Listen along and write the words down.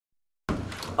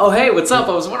Oh, hey, what's up?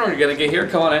 I was wondering when you're gonna get here.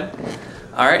 Come on in.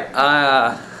 All right.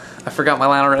 I forgot my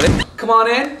line already. Come on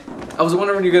in. I was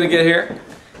wondering when you're gonna get here.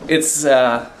 It's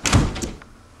Get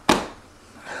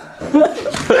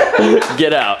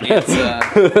out. It's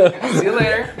see you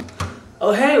later.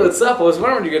 Oh, hey, what's up? I was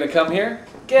wondering when you're gonna come here.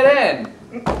 Get in.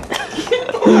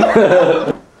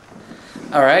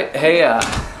 All right. Hey.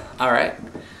 All right.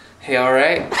 Hey. All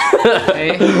right.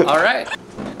 Hey. All right.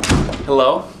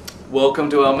 Hello.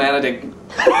 Welcome to Manana de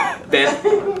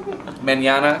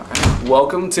Manana.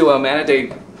 Welcome to Manana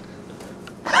de.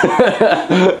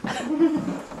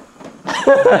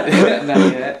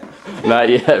 Not yet. Not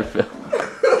yet, Phil.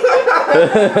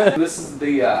 This is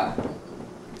the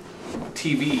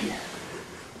TV.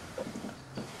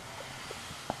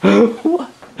 What?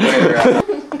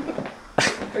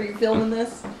 Are you filming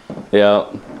this? Yeah.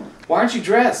 Why aren't you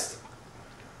dressed?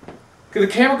 Cause the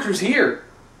camera crew's here.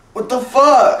 What the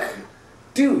fuck?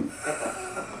 Dude.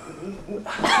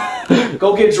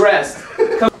 Go get dressed.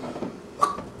 Come.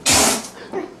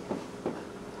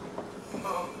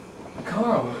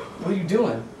 Carl, what are you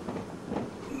doing?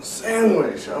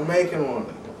 Sandwich. I'm making one.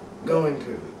 Going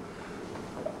to.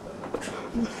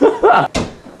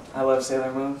 I love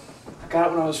Sailor Moon. I got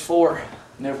it when I was 4.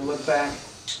 Never looked back.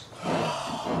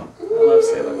 I love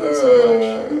Sailor Moon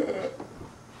so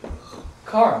much.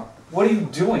 Carl, what are you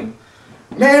doing?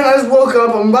 Man, I just woke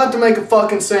up. I'm about to make a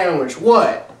fucking sandwich.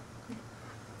 What?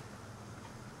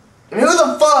 And who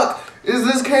the fuck is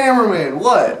this cameraman?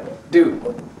 What? Dude.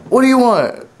 What do you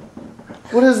want?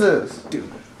 What is this?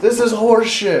 Dude. This is horse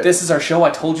shit. This is our show. I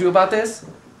told you about this.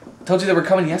 I told you they were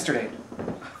coming yesterday.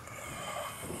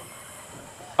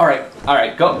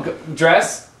 Alright, go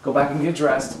dress. Go back and get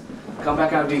dressed. Come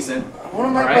back out decent. I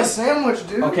want to make my sandwich,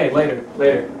 dude. Okay,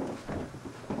 later.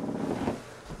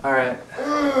 Alright.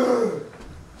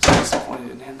 So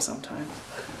disappointed in him sometimes.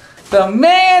 The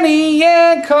Manny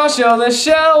and Carl Show, the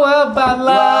show about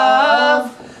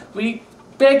love. We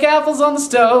bake apples on the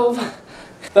stove.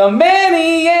 The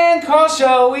Manny and Carl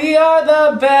Show, we are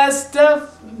the best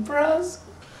of bros.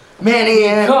 Manny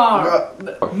and Carl.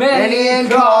 Manny and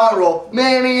Carl.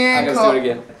 Manny and I gotta do it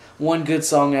again. One good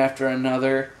song after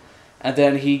another, and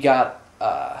then he got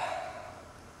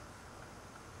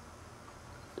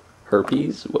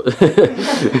Herpes?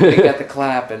 they got the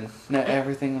clap, and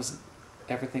everything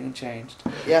changed.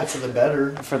 Yeah, for the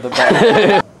better. For the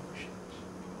better.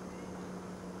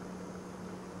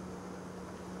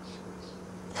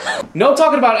 No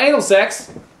talking about anal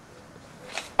sex.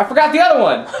 I forgot the other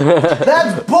one.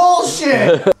 That's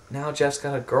bullshit. Now Jeff's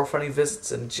got a girlfriend he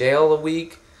visits in jail a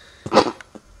week. You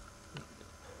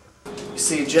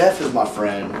see, Jeff is my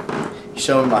friend. He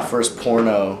showed me my first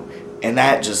porno, and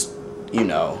that just, you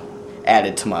know,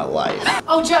 added to my life.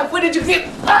 Oh, Jeff, when did you get?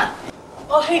 Ah!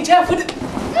 Oh, hey, Jeff, when did?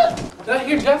 Did I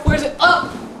hear Jeff? Where's it? Oh!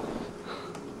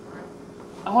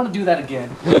 I want to do that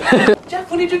again. Jeff,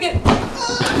 when did you get?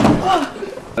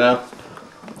 No.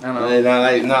 I don't know.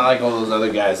 Not like all those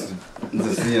other guys.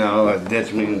 Just, you know,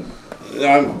 ditch me.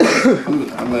 I'm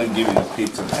gonna give you this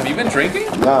pizza. Have you been drinking?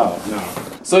 No.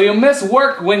 So you'll miss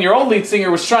work when your old lead singer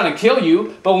was trying to kill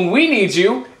you, but when we need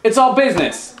you, it's all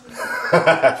business.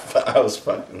 I was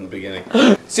fucked in the beginning.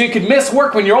 So you could miss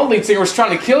work when your old lead singer was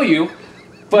trying to kill you,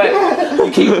 but you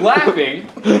keep laughing.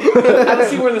 I don't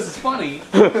see where this is funny.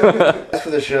 As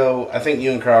for the show, I think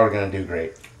you and Carl are gonna do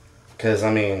great. Cause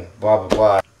I mean, blah blah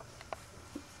blah.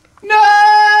 No!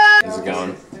 Is it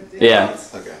going? Yeah.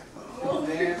 Okay.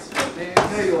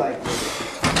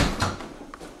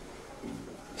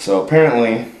 So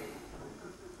apparently,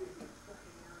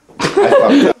 I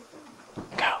fucked up.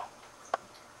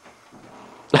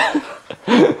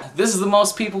 This is the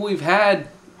most people we've had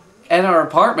at our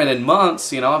apartment in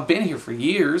months. You know, I've been here for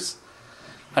years.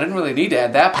 I didn't really need to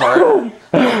add that part.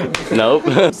 Nope.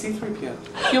 C3PO.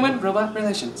 Human-robot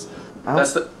relations.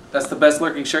 That's the best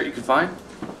lurking shirt you could find?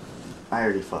 I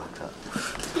already fucked up.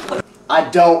 I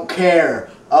don't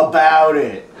care about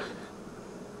it.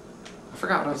 I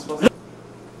forgot what I was supposed to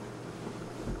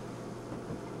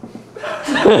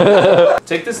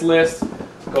take this list,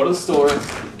 go to the store,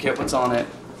 get what's on it,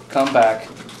 come back,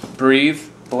 breathe,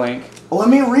 blink. Well, let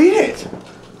me read it.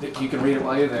 You can read it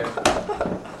while you're there.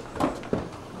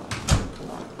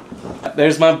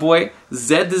 There's my boy,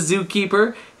 Zed the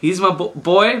Zookeeper. He's my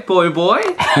boy. Oh boy.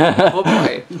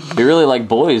 You really like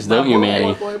boys, don't you,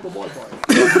 Manny? Boy.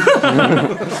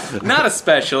 Not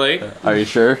especially. Are you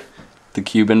sure? The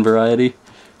Cuban variety?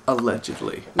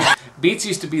 Allegedly. Beats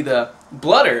used to be the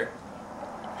blooder.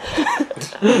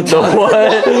 The what?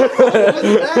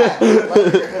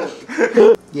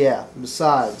 Yeah,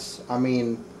 besides, I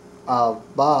mean,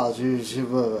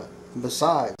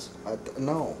 besides.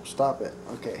 No, stop it.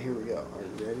 Okay, here we go. Are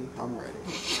you ready? I'm ready.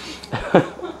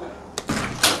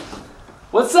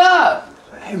 What's up?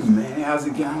 Hey man, how's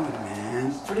it going,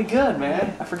 man? Pretty good,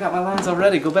 man. I forgot my lines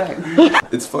already. Go back.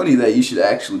 It's funny that you should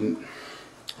actually...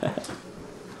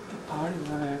 Party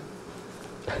line.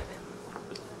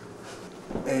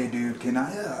 Hey dude, can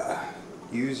I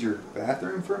use your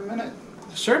bathroom for a minute?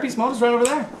 Sure, Beast Mode's right over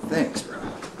there. Thanks, bro.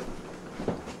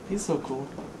 He's so cool.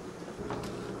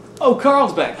 Oh,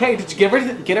 Carl's back. Hey, did you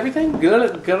get everything?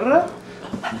 Good? Good?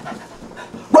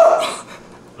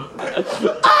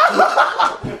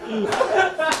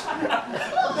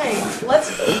 Hey, let's...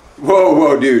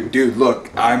 Whoa, dude, look,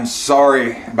 I'm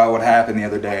sorry about what happened the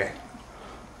other day.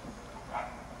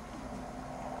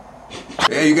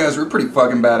 Yeah, you guys were pretty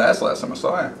fucking badass last time I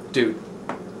saw you. Dude.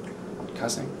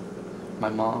 Cussing. My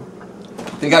mom.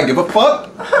 Think I give a fuck?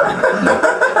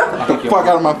 Get the fuck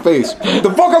out of my face.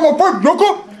 The fuck out of my face,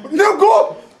 nigga!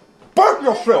 Nigga! Fuck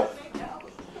yourself!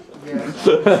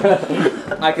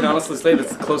 I can honestly say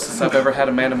that's the closest I've ever had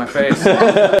a man in my face.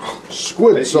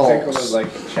 Squid sauce.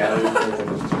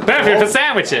 Perfect for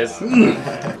sandwiches.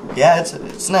 Yeah,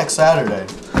 it's next Saturday.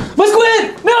 My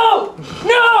squid! No!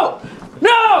 No!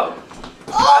 No!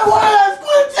 I want a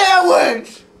squid sandwich!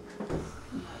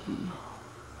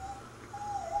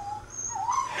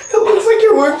 It looks like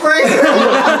your work break.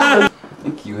 I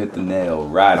think you hit the nail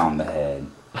right on the head.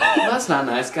 Well, that's not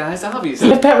nice, guys. Obviously.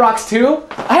 I have pet rocks too.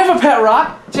 I have a pet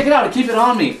rock. Check it out. I keep it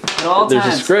on me at all times.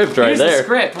 There's a script right Here's there. The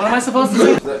script. What am I supposed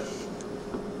to do?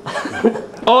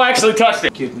 Oh, I actually touched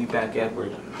it. Give me back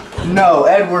Edward. No,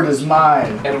 Edward is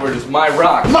mine. Edward is my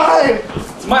rock. Mine!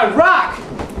 It's my rock.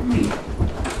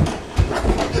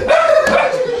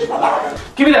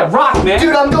 Give me that rock, man.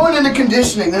 Dude, I'm going into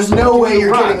conditioning. There's no way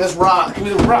you're rock. getting this rock. Give me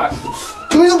the rock.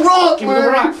 Give me the rock, Give me the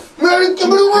rock. Man, give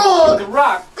me the rock! The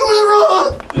rock. Give me the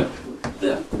rock!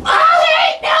 I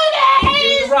hate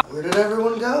doing Where did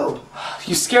everyone go?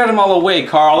 You scared them all away,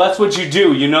 Carl. That's what you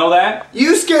do. You know that?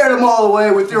 You scared them all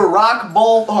away with your rock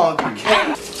bolt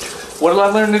honky. What did I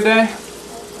learn today?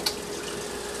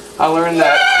 I learned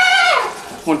that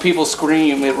when people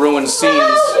scream, it ruins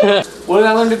scenes. What did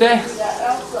I learn today?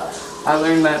 I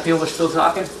learned that people are still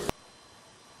talking.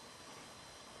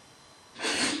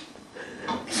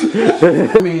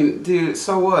 I mean, dude,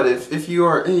 so what? If you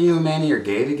and Manny are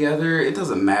gay together, it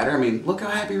doesn't matter. I mean, look how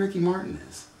happy Ricky Martin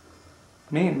is.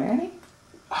 Me and Manny?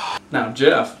 Now,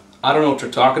 Jeff, I don't know what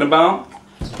you're talking about.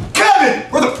 Kevin!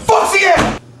 Where the fuck's he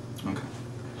at? Okay.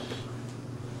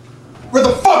 Where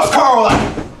the fuck's Carl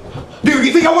at? Dude,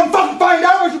 you think I wouldn't fucking find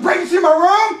out when you break into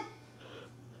my room?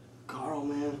 Carl,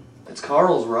 man. It's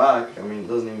Carl's rock. I mean, it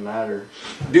doesn't even matter.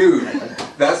 Dude,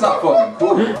 that's not fucking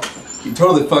cool. You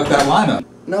totally fucked that line up.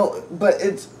 No, but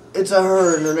it's a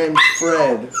her and her name's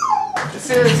Fred.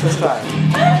 Serious this time.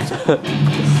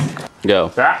 Go.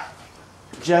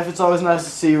 Jeff, it's always nice to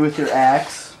see you with your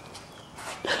axe.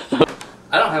 I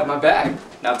don't have my bag.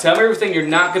 Now tell me everything you're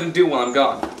not gonna do while I'm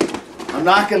gone. I'm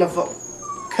not gonna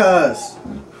cuss.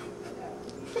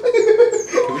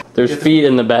 There's feet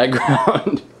in the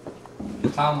background.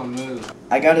 Time to move.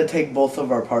 I gotta take both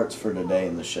of our parts for today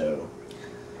in the show.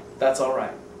 That's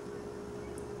alright.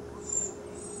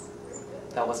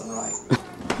 That wasn't right.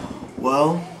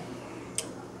 Well,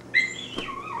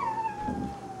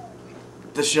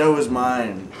 the show is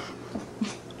mine.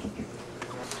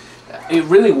 It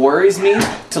really worries me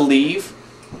to leave.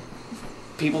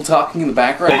 People talking in the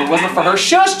background. If it wasn't for her,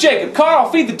 shush, Jacob! Carl,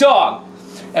 feed the dog!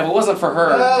 If it wasn't for her,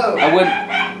 No. I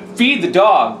wouldn't feed the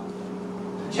dog.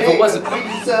 If it wasn't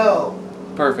So.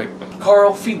 perfect.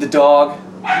 Carl, feed the dog.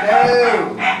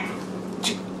 No.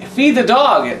 Feed the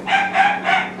dog.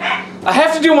 I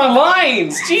have to do my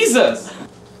lines. Jesus.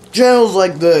 Channels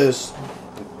like this,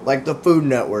 like the Food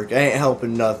Network, ain't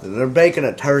helping nothing. They're baking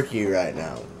a turkey right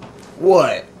now.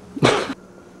 What?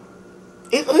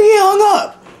 He hung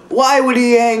up. Why would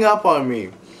he hang up on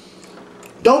me?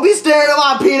 Don't be staring at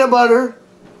my peanut butter.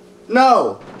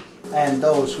 No. And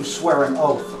those who swear an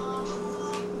oath.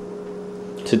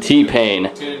 To T-Pain.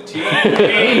 That's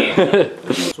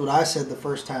what I said the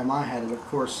first time I had it, of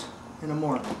course, in a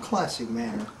more classy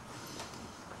manner.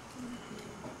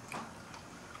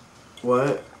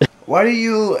 What? Why do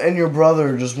you and your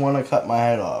brother just want to cut my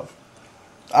head off?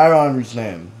 I don't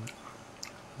understand.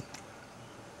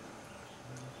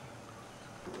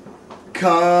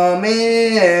 Come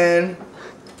in.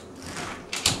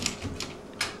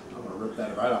 I'm gonna rip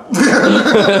that right off.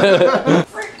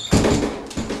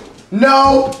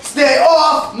 No, stay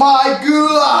off my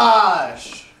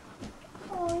goulash.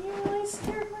 Oh, you really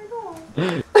scared my dog.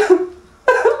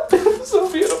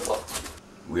 So beautiful.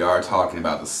 We are talking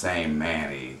about the same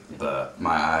Manny.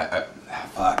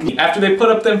 fuck. After they put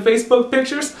up them Facebook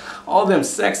pictures, all them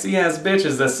sexy ass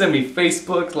bitches that send me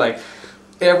Facebook like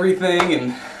everything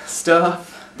and stuff.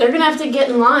 They're gonna have to get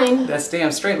in line. That's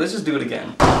damn straight. Let's just do it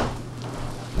again.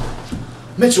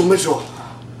 Mitchell.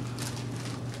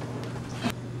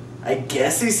 I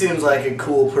guess he seems like a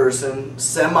cool person.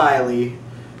 Semi-ly.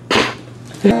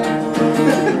 Keep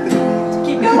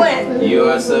going. You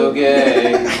are so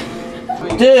gay.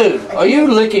 Dude, are you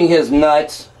licking his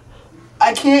nuts?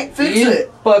 I can't fix You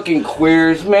it. fucking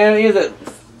queers, man. You the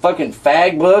fucking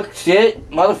fag book shit,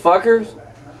 motherfuckers.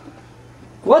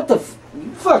 What the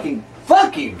fucking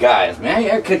fuck you guys, man.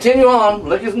 Yeah, continue on.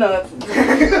 Lick his nuts.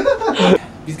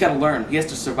 He's got to learn. He has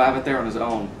to survive it there on his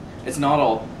own. It's not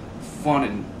all fun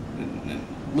and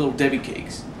little Debbie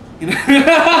cakes. You know?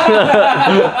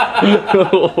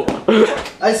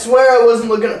 I swear I wasn't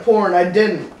looking at porn. I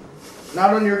didn't.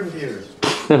 Not on your computer.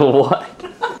 What?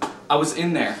 I was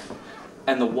in there,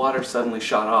 and the water suddenly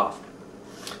shot off.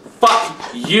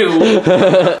 Fuck you!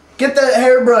 Get that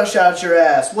hairbrush out your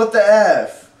ass. What the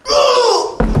F?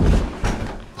 Oh!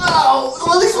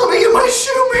 At least let me get my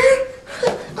shoe, man.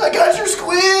 I got your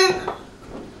squid.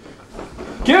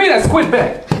 Give me that squid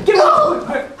back! Give me that squid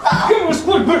back! Give me the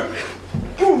squid back!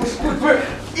 Give me the squid back!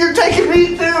 You're taking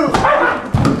me too.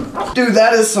 Dude,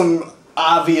 that is some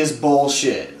obvious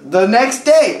bullshit. The next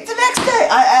day,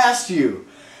 I asked you,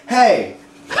 hey.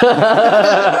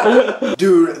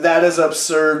 Dude, that is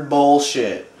absurd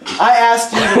bullshit. I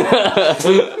asked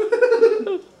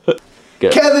you.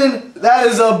 Kevin, that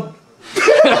is a.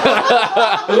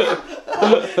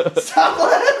 Stop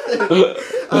laughing.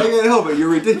 I can't help it. You're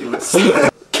ridiculous.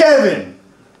 Kevin.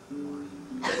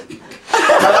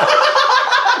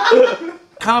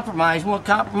 Compromise. What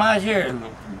compromise here?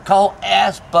 Call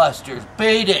ass busters.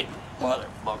 Beat it,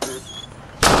 motherfuckers.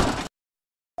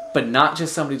 But not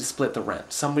just somebody to split the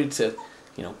rent. Somebody to,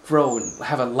 you know, grow and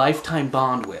have a lifetime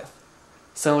bond with.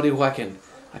 Somebody who I can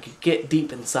get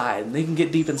deep inside, and they can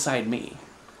get deep inside me.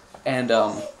 And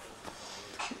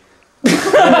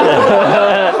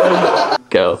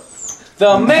Go.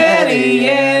 the Manny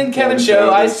and Kevin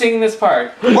Show. I sing this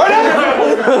part.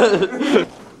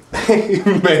 Hey,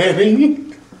 Manny.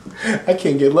 I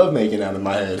can't get lovemaking out of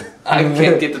my head. I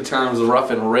can't get the terms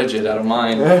rough and rigid out of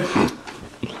mine.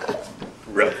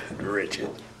 Rough and rigid.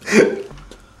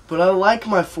 But I like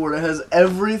my Ford. It has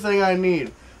everything I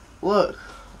need. Look,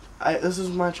 this is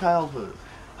my childhood.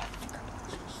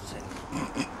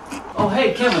 Oh,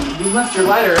 hey, Kevin, you left your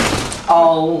lighter.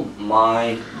 Oh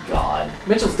my God.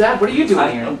 Mitchell's dad, what are you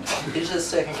doing here? He's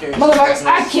just taking care of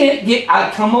Motherfucker,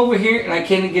 I come over here and I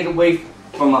can't get away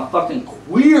from my fucking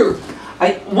queer.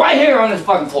 Right here on this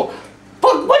fucking floor.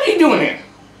 Fuck, what are you doing here?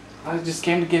 I just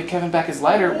came to give Kevin back his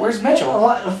lighter. Where's Mitchell?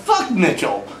 What? Fuck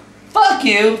Mitchell. Fuck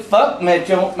you. Fuck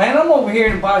Mitchell. Man, I'm over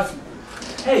here to buy some.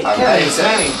 Hey, Kevin, it's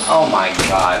Manny. Oh my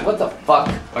God. What the fuck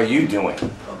are you doing?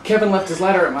 Kevin left his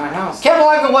lighter at my house. Kevin,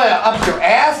 like what? Up your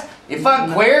ass? You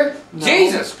fucking queer? No.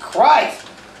 Jesus Christ.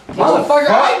 Motherfucker,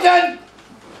 I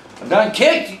done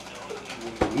kicked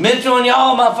Mitchell and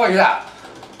y'all motherfuckers out.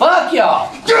 Fuck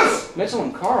y'all. Yes! Mitchell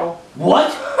and Carl.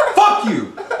 What? Fuck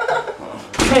you!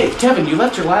 Hey, Kevin, you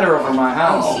left your lighter over my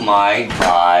house. Oh my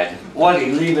God. What,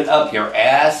 you leave it up your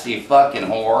ass, you fucking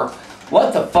whore?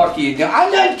 What the fuck are you doing? I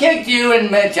done kicked you and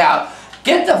Mitch out.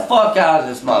 Get the fuck out of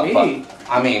this motherfucker. Me?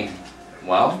 I mean,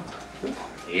 well,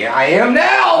 here I am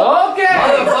now. Okay.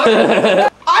 Motherfucker.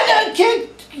 I done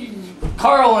kicked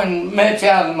Carl and Mitch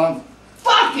out of my...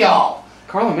 Fuck y'all.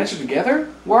 Carl and Mitch are together?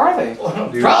 Where are they?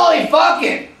 Dude, Probably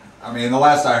fucking. I mean, the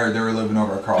last I heard, they were living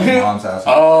over at Carl's mom's house.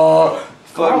 Oh,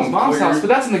 Carl's mom's house, but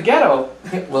that's in the ghetto.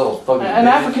 little fucking An bitch.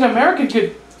 African American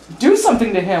could do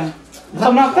something to him.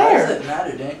 I'm not Why does there. it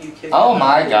matter? Didn't you kick Oh him my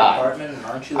out of the God. apartment and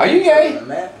aren't you Are you looking for gay? a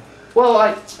roommate? Well,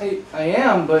 I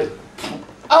am, but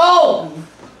Oh!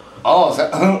 Oh,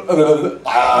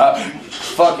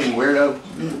 fucking weirdo.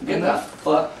 Get the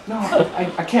fuck. no,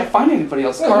 I can't find anybody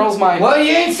else. Carl's my... Well,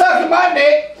 you ain't sucking my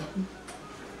dick.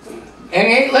 And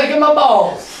you ain't licking my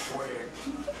balls.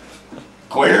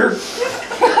 Queer.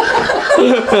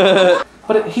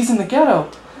 But he's in the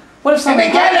ghetto. What if In something...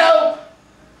 the ghetto.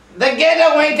 The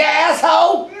ghetto ain't the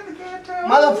asshole.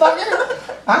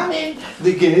 Motherfucker. I mean,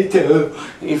 the ghetto.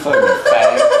 You fucking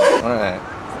fag. Alright.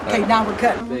 Okay, now we're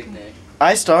cutting. Big Nick.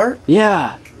 I start?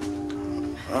 Yeah.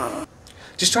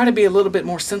 Just try to be a little bit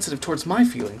more sensitive towards my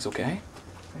feelings, okay?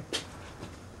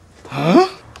 Huh?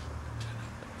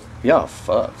 Y'all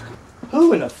fucked.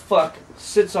 Who in the fuck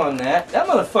sits on that? That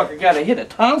motherfucker gotta hit a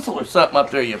tonsil or something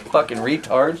up there, you fucking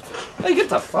retards. Hey, get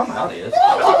the fuck out of here.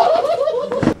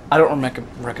 I don't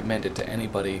recommend it to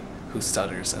anybody who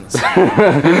stutters and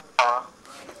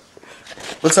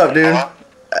What's up, dude?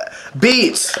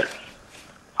 Beats.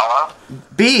 Hello?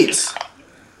 Beats.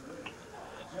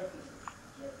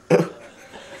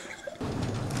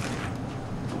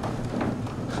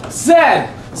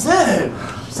 Zed! Zed!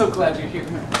 I'm so glad you're here,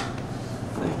 man.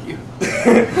 Thank you.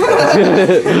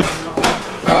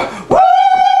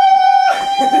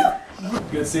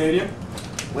 Good seeing you.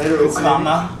 Later,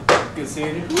 Okama. Good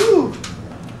seeing you. Woo!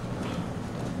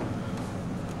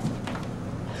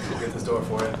 We'll get this door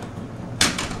for you.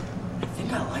 I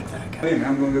think I like that guy. Hey man,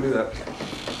 I'm gonna go do that.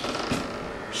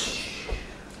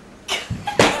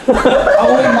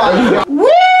 Oh my god. Woo!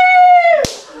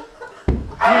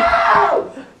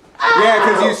 Yeah,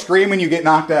 because you scream when you get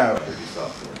knocked out.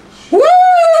 Woo!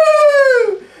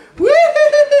 Woo!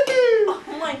 Oh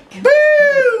my god.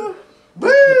 Boo!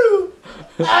 Boo!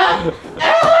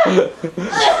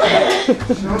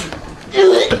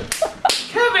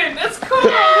 Kevin, that's cool.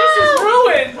 This is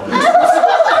ruined.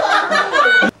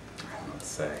 Let's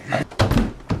say.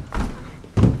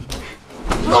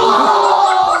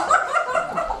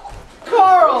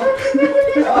 Carl!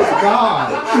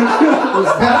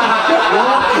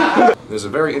 There's a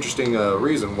very interesting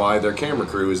reason why their camera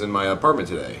crew is in my apartment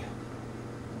today.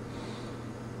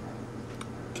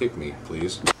 Kick me,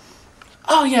 please.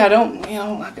 Oh yeah,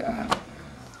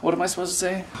 what am I supposed to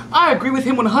say? I agree with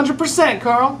him 100%,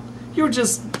 Carl. You're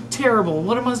just terrible.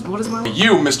 What is my...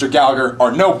 You, Mr. Gallagher,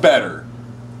 are no better.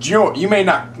 You may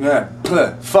not...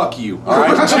 fuck you,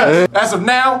 alright? As of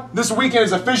now, this weekend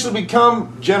has officially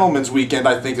become Gentleman's Weekend,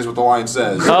 I think is what the line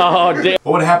says. Oh, damn.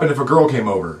 What would happen if a girl came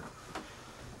over?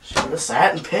 She would have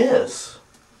sat and piss.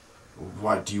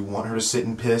 What, do you want her to sit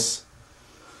and piss?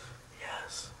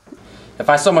 Yes. If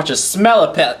I so much as smell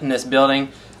a pet in this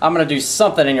building, I'm gonna do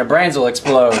something and your brains will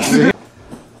explode. This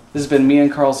has been me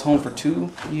and Carl's home for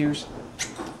 2 years.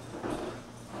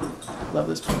 Love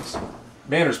this place.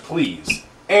 Manners, please.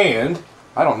 And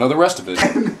I don't know the rest of it.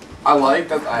 I like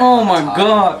that. Oh my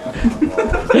god.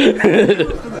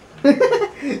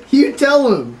 You tell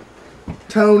him,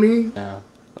 Tony. Yeah.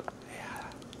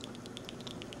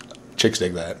 Chicks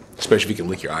dig that, especially if you can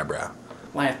lick your eyebrow.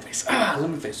 Lion face. Ah,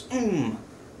 lemon face. Mmm.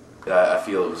 I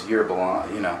feel it was your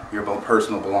your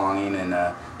personal belonging, and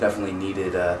definitely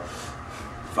needed.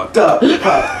 Fucked up.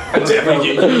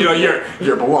 Definitely,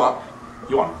 you're belong.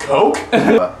 You want Coke?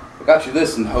 I got you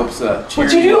this in hopes cheering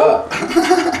What'd you do? up.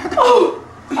 Oh,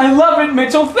 I love it,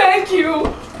 Mitchell. Thank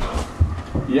you.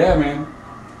 Yeah, man.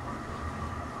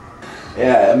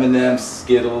 Yeah, M&M's,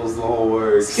 Skittles, the whole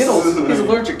works. Skittles. He's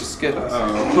allergic to Skittles.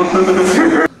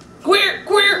 Queer.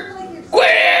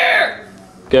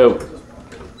 Go.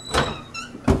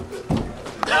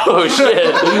 Oh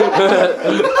shit.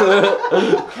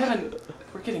 Kevin,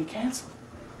 we're getting canceled.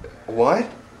 What?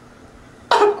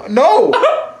 No!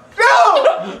 No!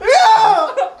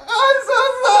 No! I'm so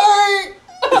sorry!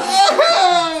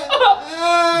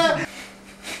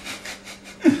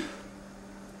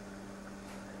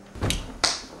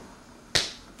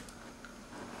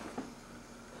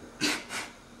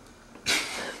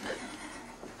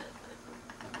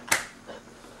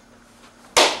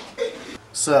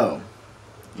 So,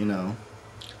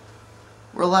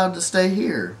 we're allowed to stay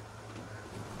here.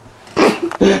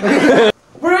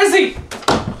 Where is he?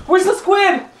 Where's the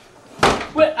squid?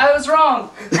 Wait, I was wrong.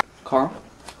 Carl,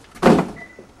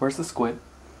 where's the squid?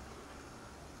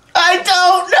 I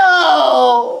don't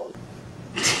know!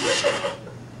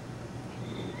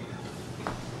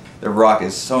 The Rock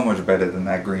is so much better than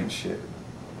that green shit.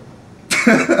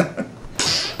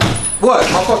 What?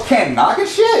 Motherfucker can't knock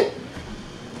his shit?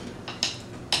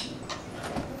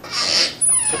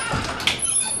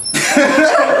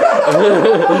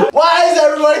 Why does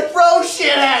everybody throw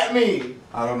shit at me?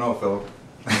 I don't know, Philip.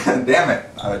 Damn it.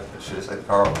 I should have said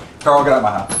Carl. Carl, get out of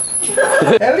my house.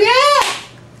 Hell yeah!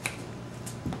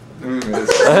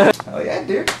 Hell yeah,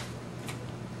 dude.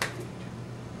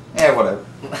 Yeah, whatever.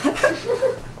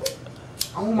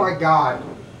 Oh my god.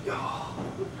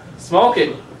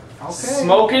 Smoking. Okay.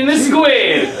 Smoking the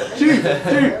squid.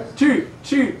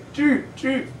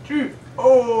 Chew.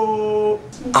 Oh.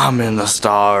 I'm in the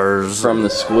stars. From the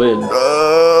squid.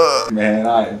 Man,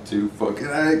 I am too fucking.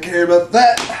 I didn't care about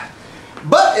that.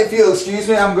 But if you'll excuse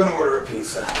me, I'm gonna order a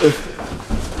pizza.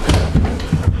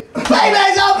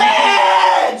 Playback's a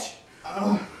bitch!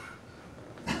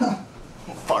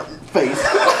 Farting face.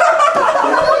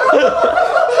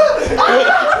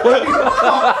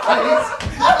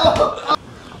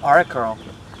 Alright, Carl.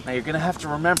 Now you're gonna have to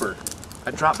remember,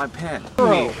 I dropped my pen.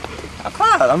 Oh,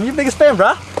 come on, I'm your biggest fan,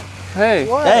 bro. Hey.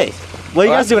 Hey, what are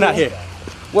you guys doing out here?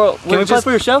 Well, Can we play for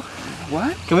your show?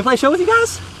 What? Can we play a show with you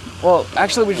guys? Well,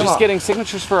 actually, we're just getting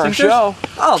signatures for our Signatures? show.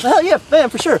 Oh, hell yeah, man,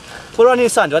 for sure. What do I need to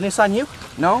sign? Do I need to sign you?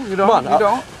 No, you don't. Come on, you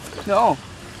don't. No.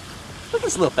 Look at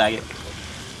this little faggot.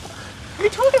 What are you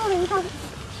talking about?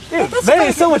 Dude, Manny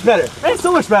is so much better. Manny is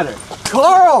so much better.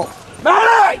 Carl!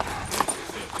 Manny!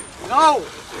 No!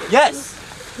 Yes!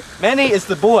 Manny is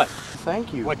the boy.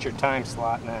 Thank you. What's your time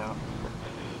slot now?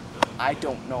 I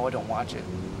don't know. I don't watch it.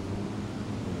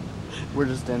 We're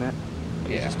just in it.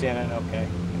 Yeah. Just in it, okay.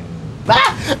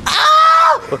 Ah!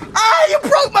 Ah! You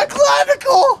broke my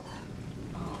clavicle!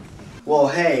 Well,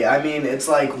 hey, I mean, it's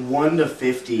like 1 to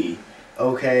 50,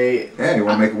 okay? Yeah, you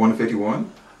want to make it 1 to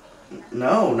 51?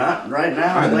 No, not right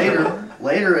now. All right, Later.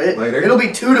 Later. Later? It'll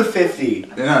be 2 to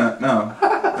 50. No,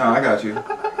 I got you.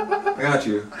 I got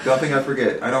you. Don't think I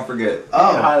forget. I don't forget.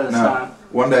 Oh. No.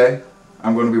 One day,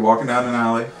 I'm going to be walking down an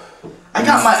alley. I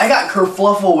got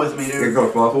kerfluffle with me, dude. You go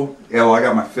fluffle? Yeah, well, I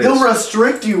got my fist. He'll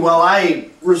restrict you while I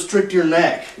restrict your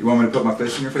neck. You want me to put my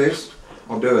fist in your face?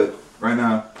 I'll do it. Right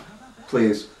now.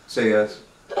 Please, say yes.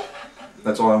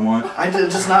 That's all I want.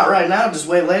 Just not right now. Just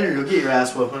wait later. You'll get your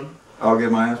ass whooping. I'll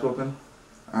get my ass whooping?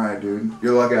 Alright, dude.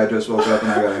 You're lucky I just woke up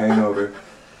and I got a hangover.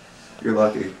 You're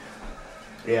lucky.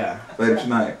 Yeah. Later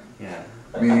tonight. Yeah.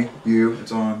 Me, you,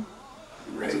 it's on.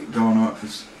 It's going on.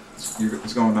 It's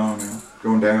going on, man.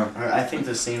 Going down. Alright, I think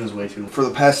this scene is way too... For the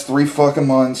past 3 fucking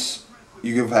months,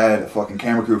 you've had a fucking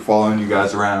camera crew following you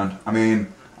guys around. I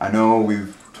mean, I know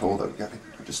we've told that we gotta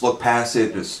just look past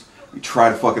it, we try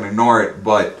to fucking ignore it,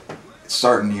 but it's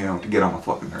starting, you know, to get on my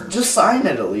fucking nerves. Just sign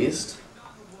it at least.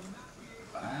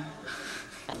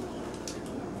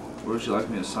 What would you like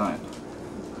me to sign?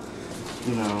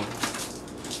 You know.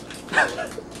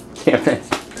 Damn it.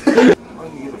 Why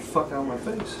don't you get the fuck out of my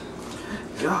face?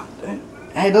 God damn.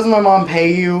 Hey, doesn't my mom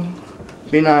pay you?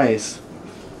 Be nice.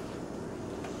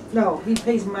 No, he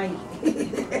pays my...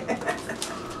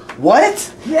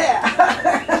 What?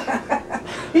 Yeah.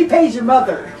 He pays your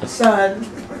mother, son.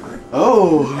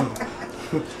 Oh.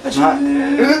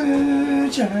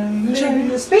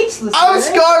 Maybe speechless. I'm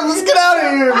scarred. Let's get out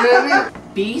of here, baby.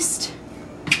 Beast?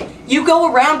 You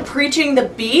go around preaching the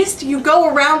beast? You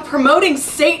go around promoting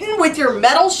Satan with your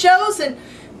metal shows and...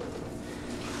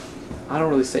 I don't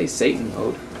really say Satan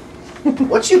mode.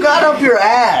 What you got up your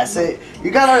ass? You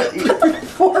gotta... Put the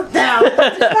fork down. What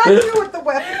does that do with the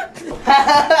weapon?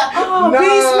 Oh,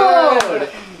 beast mode.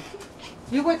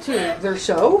 You went to their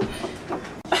show?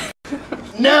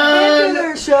 None.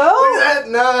 Their show? We had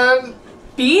none.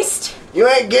 Beast? You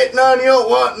ain't getting none, you don't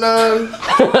want none.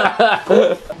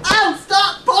 Oh,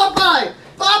 stop, Popeye!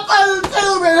 Popeye the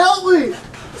Tailor Man, help me!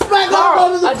 Smack off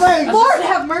under the face! Lord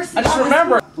have mercy. I just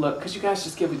remember. Look, could you guys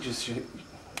just give it just shit?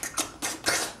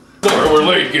 Sorry we're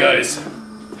late, guys.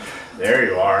 There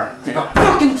you are.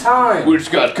 Fucking time. We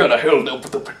just got kind of held up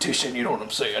with the petition, you know what I'm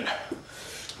saying?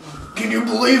 Can you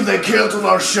believe they canceled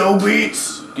our show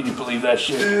beats? Can you believe that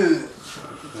shit?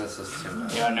 This is too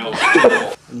much. Yeah, I know.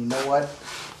 And you know what?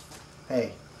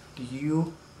 Hey,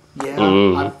 you... Yeah,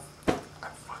 I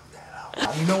fucked that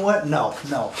up. You know what? No.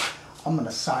 I'm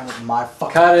gonna sign it in my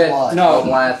fucking Cut it. blood. No, I'm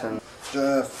laughing.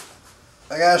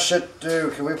 I got shit to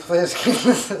do. Can we please keep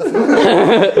this?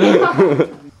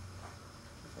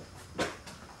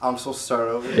 I'm supposed to start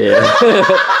over? Yeah.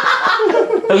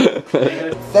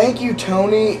 Thank you,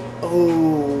 Tony.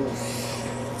 Oh,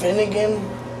 Finnegan.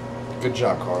 Good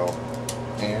job, Carl.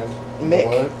 And Mick.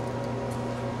 What?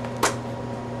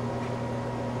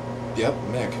 Yep,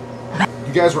 Mick.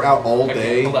 You guys were out all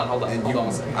day. Hold on and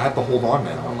a second. I have to hold on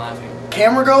now. I'm laughing.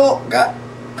 Camera go got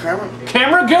camera.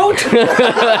 Camera goat?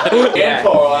 Yeah.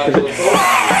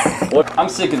 I'm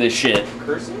sick of this shit.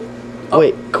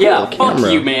 Wait, cool, Yeah, camera.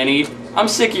 fuck you, Manny. I'm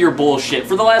sick of your bullshit.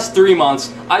 For the last 3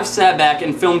 months, I've sat back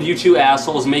and filmed you two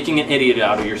assholes making an idiot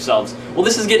out of yourselves. Well,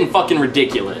 this is getting fucking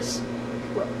ridiculous.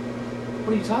 What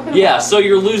are you talking about? Yeah, so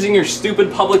you're losing your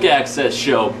stupid public access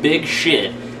show. Big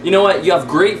shit. You know what? You have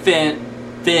great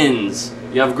fins.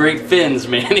 You have great fins,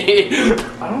 Manny.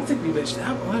 I don't think we bitched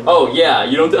that much. Oh, yeah,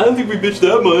 I don't think we bitched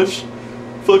that much.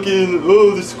 Fucking,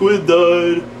 oh, the squid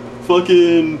died.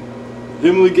 Fucking,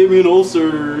 Emily gave me an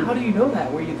ulcer. How do you know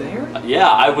that? Were you there? Yeah,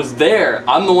 I was there.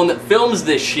 I'm the one that films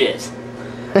this shit.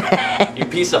 You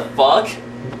piece of fuck.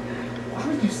 Why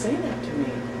would you say that to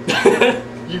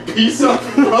me? You piece of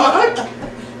fuck!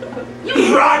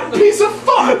 You rotten piece of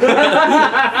fuck!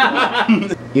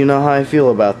 You know how I feel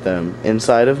about them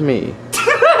inside of me.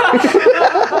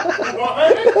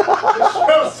 What? The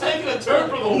show's taking a turn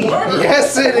for the worse!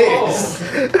 Yes, it is.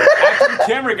 After the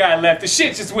camera guy left, the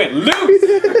shit just went loose.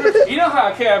 You know how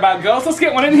I care about ghosts. Let's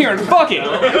get one in here and fuck it.